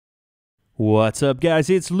What's up, guys?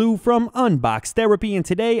 It's Lou from Unbox Therapy, and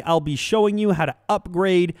today I'll be showing you how to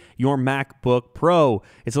upgrade your MacBook Pro.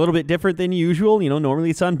 It's a little bit different than usual. Normally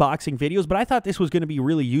it's unboxing videos, but I thought this was going to be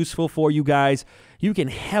really useful for you guys. You can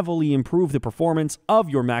heavily improve the performance of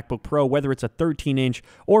your MacBook Pro, whether it's a 13-inch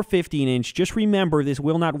or 15-inch. Just remember, this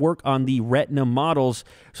will not work on the Retina models.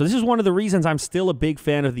 So this is one of the reasons I'm still a big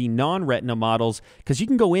fan of the non-Retina models, because you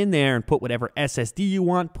can go in there and put whatever SSD you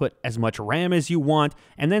want, put as much RAM as you want,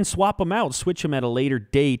 and then swap them out, switch them at a later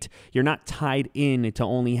date. You're not tied in to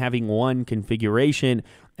only having one configuration.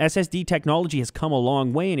 SSD technology has come a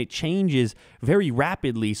long way, and it changes very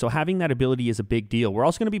rapidly, so having that ability is a big deal. We're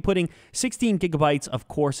also going to be putting 16 gigabytes of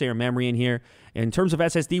Corsair memory in here. In terms of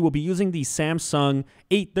SSD, we'll be using the Samsung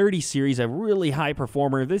 830 series, a really high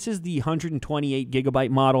performer. This is the 128 gigabyte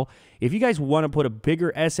model. If you guys want to put a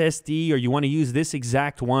bigger SSD or you want to use this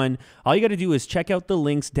exact one, all you got to do is check out the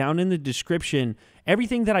links down in the description.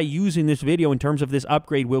 Everything that I use in this video in terms of this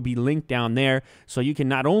upgrade will be linked down there, so you can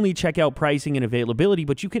not only check out pricing and availability,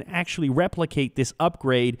 but you can actually replicate this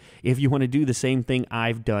upgrade if you want to do the same thing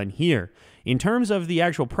I've done here. In terms of the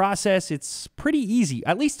actual process, it's pretty easy,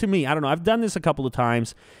 at least to me. I don't know, I've done this a couple of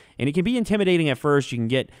times, and it can be intimidating at first. You can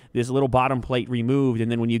get this little bottom plate removed,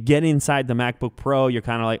 and then when you get inside the MacBook Pro, you're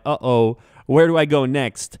kind of like, uh-oh, where do I go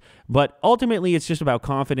next? But ultimately, it's just about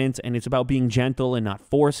confidence, and it's about being gentle and not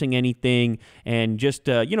forcing anything, and just,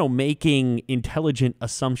 making intelligent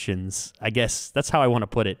assumptions. I guess that's how I want to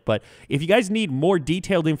put it. But if you guys need more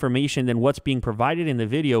detailed information than what's being provided in the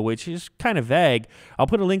video, which is kind of vague, I'll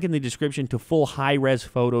put a link in the description to full high-res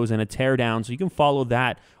photos and a teardown, so you can follow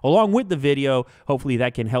that along with the video. Hopefully,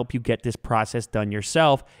 that can help you get this process done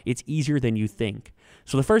yourself. It's easier than you think.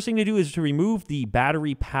 So the first thing to do is to remove the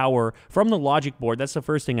battery power from the logic board. That's the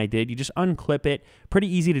first thing I did. You just unclip it. Pretty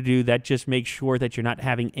easy to do. That just makes sure that you're not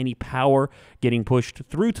having any power getting pushed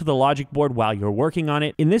through to the logic board while you're working on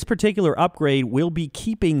it. In this particular upgrade, we'll be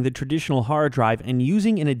keeping the traditional hard drive and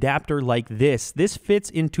using an adapter like this. This fits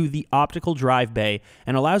into the optical drive bay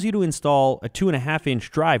and allows you to install a 2.5-inch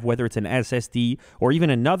drive, whether it's an SSD or even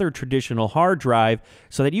another traditional hard drive,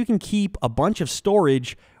 so that you can keep a bunch of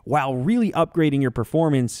storage while really upgrading your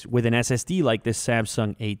performance with an SSD like this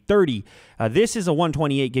Samsung 830. This is a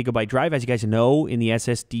 128 gigabyte drive. As you guys know, in the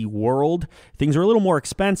SSD world, things are a little more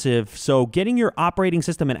expensive, so getting your operating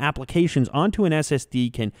system and applications onto an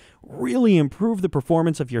SSD can really improve the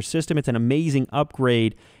performance of your system. It's an amazing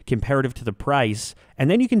upgrade comparative to the price. And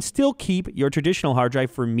then you can still keep your traditional hard drive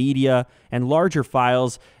for media and larger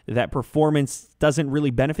files. That performance doesn't really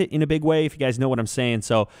benefit in a big way, if you guys know what I'm saying.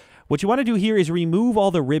 So what you want to do here is remove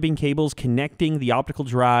all the ribbon cables connecting the optical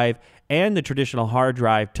drive and the traditional hard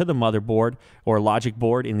drive to the motherboard or logic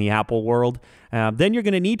board in the Apple world. Then you're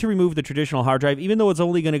going to need to remove the traditional hard drive, even though it's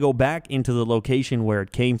only going to go back into the location where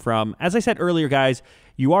it came from. As I said earlier, guys,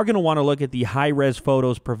 you are going to want to look at the high-res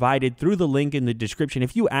photos provided through the link in the description.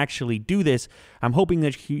 If you actually do this, I'm hoping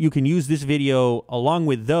that you can use this video along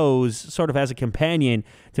with those sort of as a companion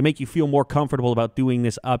to make you feel more comfortable about doing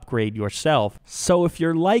this upgrade yourself. So if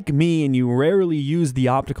you're like me and you rarely use the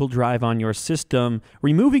optical drive on your system,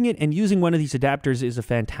 removing it and using one of these adapters is a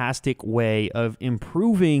fantastic way of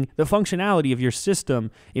improving the functionality of your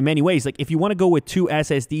system in many ways. Like if you want to go with 2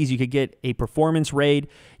 SSDs, you could get a performance RAID.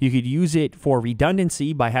 You could use it for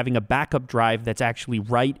redundancy by having a backup drive that's actually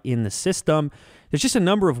right in the system. There's just a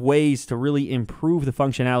number of ways to really improve the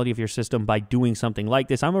functionality of your system by doing something like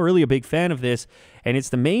this. I'm really a big fan of this, and it's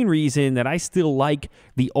the main reason that I still like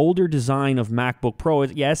the older design of MacBook Pro.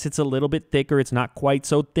 Yes, it's a little bit thicker. It's not quite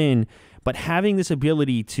so thin, but having this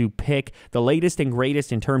ability to pick the latest and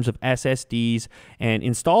greatest in terms of SSDs and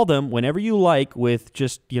install them whenever you like with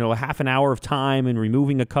just, a half an hour of time and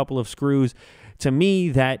removing a couple of screws, to me,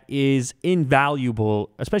 that is invaluable,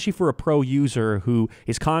 especially for a pro user who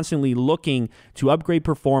is constantly looking to upgrade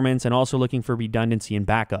performance and also looking for redundancy and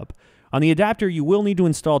backup. On the adapter, you will need to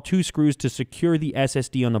install 2 screws to secure the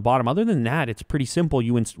SSD on the bottom. Other than that, it's pretty simple.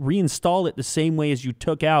 You reinstall it the same way as you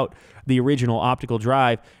took out the original optical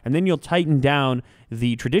drive, and then you'll tighten down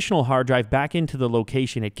the traditional hard drive back into the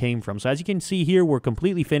location it came from. So as you can see here, we're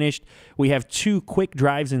completely finished. We have 2 quick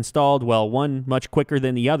drives installed. Well, one much quicker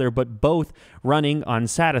than the other, but both running on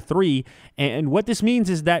SATA 3. And what this means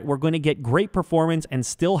is that we're going to get great performance and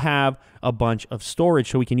still have a bunch of storage.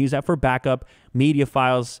 So we can use that for backup, media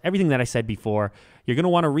files, everything that I said before. you're going to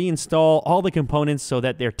want to reinstall all the components so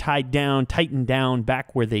that they're tightened down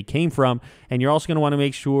back where they came from. And you're also going to want to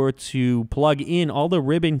make sure to plug in all the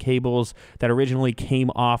ribbon cables that originally came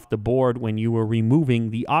off the board when you were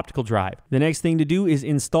removing the optical drive. The next thing to do is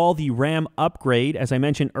install the RAM upgrade. As I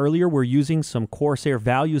mentioned earlier, we're using some Corsair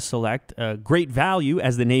Value Select, great value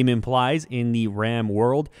as the name implies in the RAM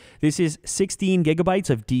world. This is 16 gigabytes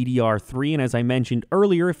of DDR3, and as I mentioned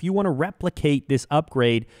earlier, if you want to replicate this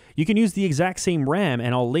upgrade, you can use the exact same RAM,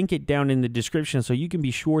 and I'll link it down in the description so you can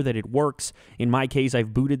be sure that it works. In my case,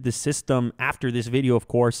 I've booted the system after this video, of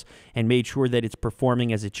course, and made sure that it's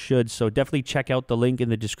performing as it should. So definitely check out the link in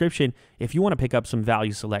the description if you want to pick up some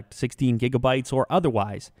Value Select, 16 gigabytes or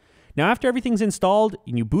otherwise. Now, after everything's installed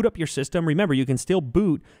and you boot up your system, remember, you can still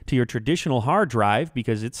boot to your traditional hard drive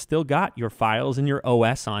because it's still got your files and your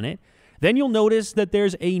OS on it. Then you'll notice that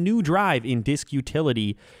there's a new drive in Disk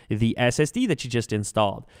Utility, the SSD that you just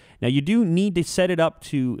installed. Now, you do need to set it up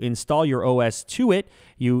to install your OS to it.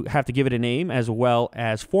 You have to give it a name as well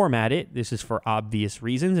as format it. This is for obvious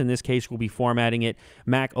reasons. In this case, we'll be formatting it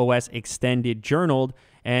Mac OS Extended Journaled.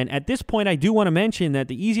 And at this point, I do want to mention that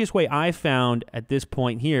the easiest way I found at this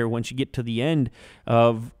point here, once you get to the end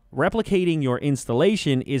of replicating your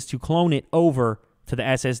installation, is to clone it over to the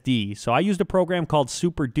SSD. So I used a program called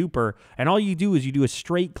Super Duper, and all you do is you do a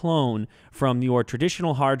straight clone from your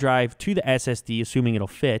traditional hard drive to the SSD, assuming it'll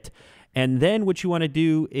fit. And then what you want to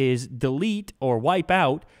do is delete or wipe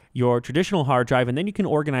out your traditional hard drive, and then you can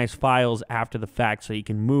organize files after the fact. So you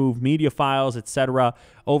can move media files, etc.,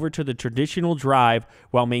 over to the traditional drive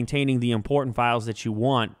while maintaining the important files that you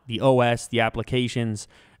want, the OS, the applications,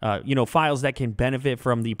 files that can benefit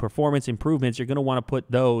from the performance improvements. You're going to want to put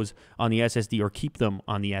those on the SSD or keep them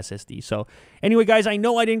on the SSD. So anyway, guys, I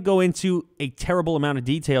know I didn't go into a terrible amount of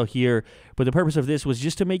detail here, but the purpose of this was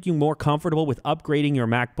just to make you more comfortable with upgrading your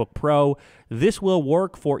MacBook Pro. This will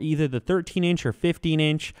work for either the 13-inch or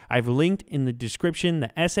 15-inch. I've linked in the description the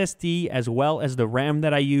SSD as well as the RAM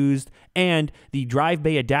that I used and the drive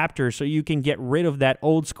bay adapter so you can get rid of that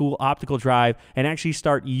old school optical drive and actually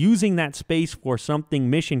start using that space for something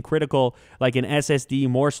mission critical like an SSD,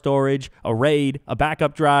 more storage, a RAID, a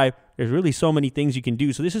backup drive. There's really so many things you can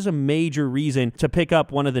do. So this is a major reason to pick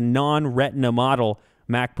up one of the non-retina model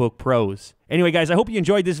MacBook Pros. Anyway, guys, I hope you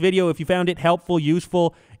enjoyed this video. If you found it helpful,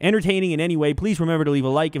 useful, entertaining in any way, please remember to leave a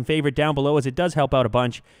like and favorite down below as it does help out a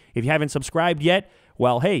bunch. If you haven't subscribed yet,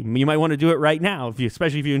 well, hey, you might want to do it right now,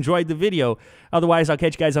 especially if you enjoyed the video. Otherwise, I'll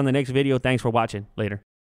catch you guys on the next video. Thanks for watching. Later.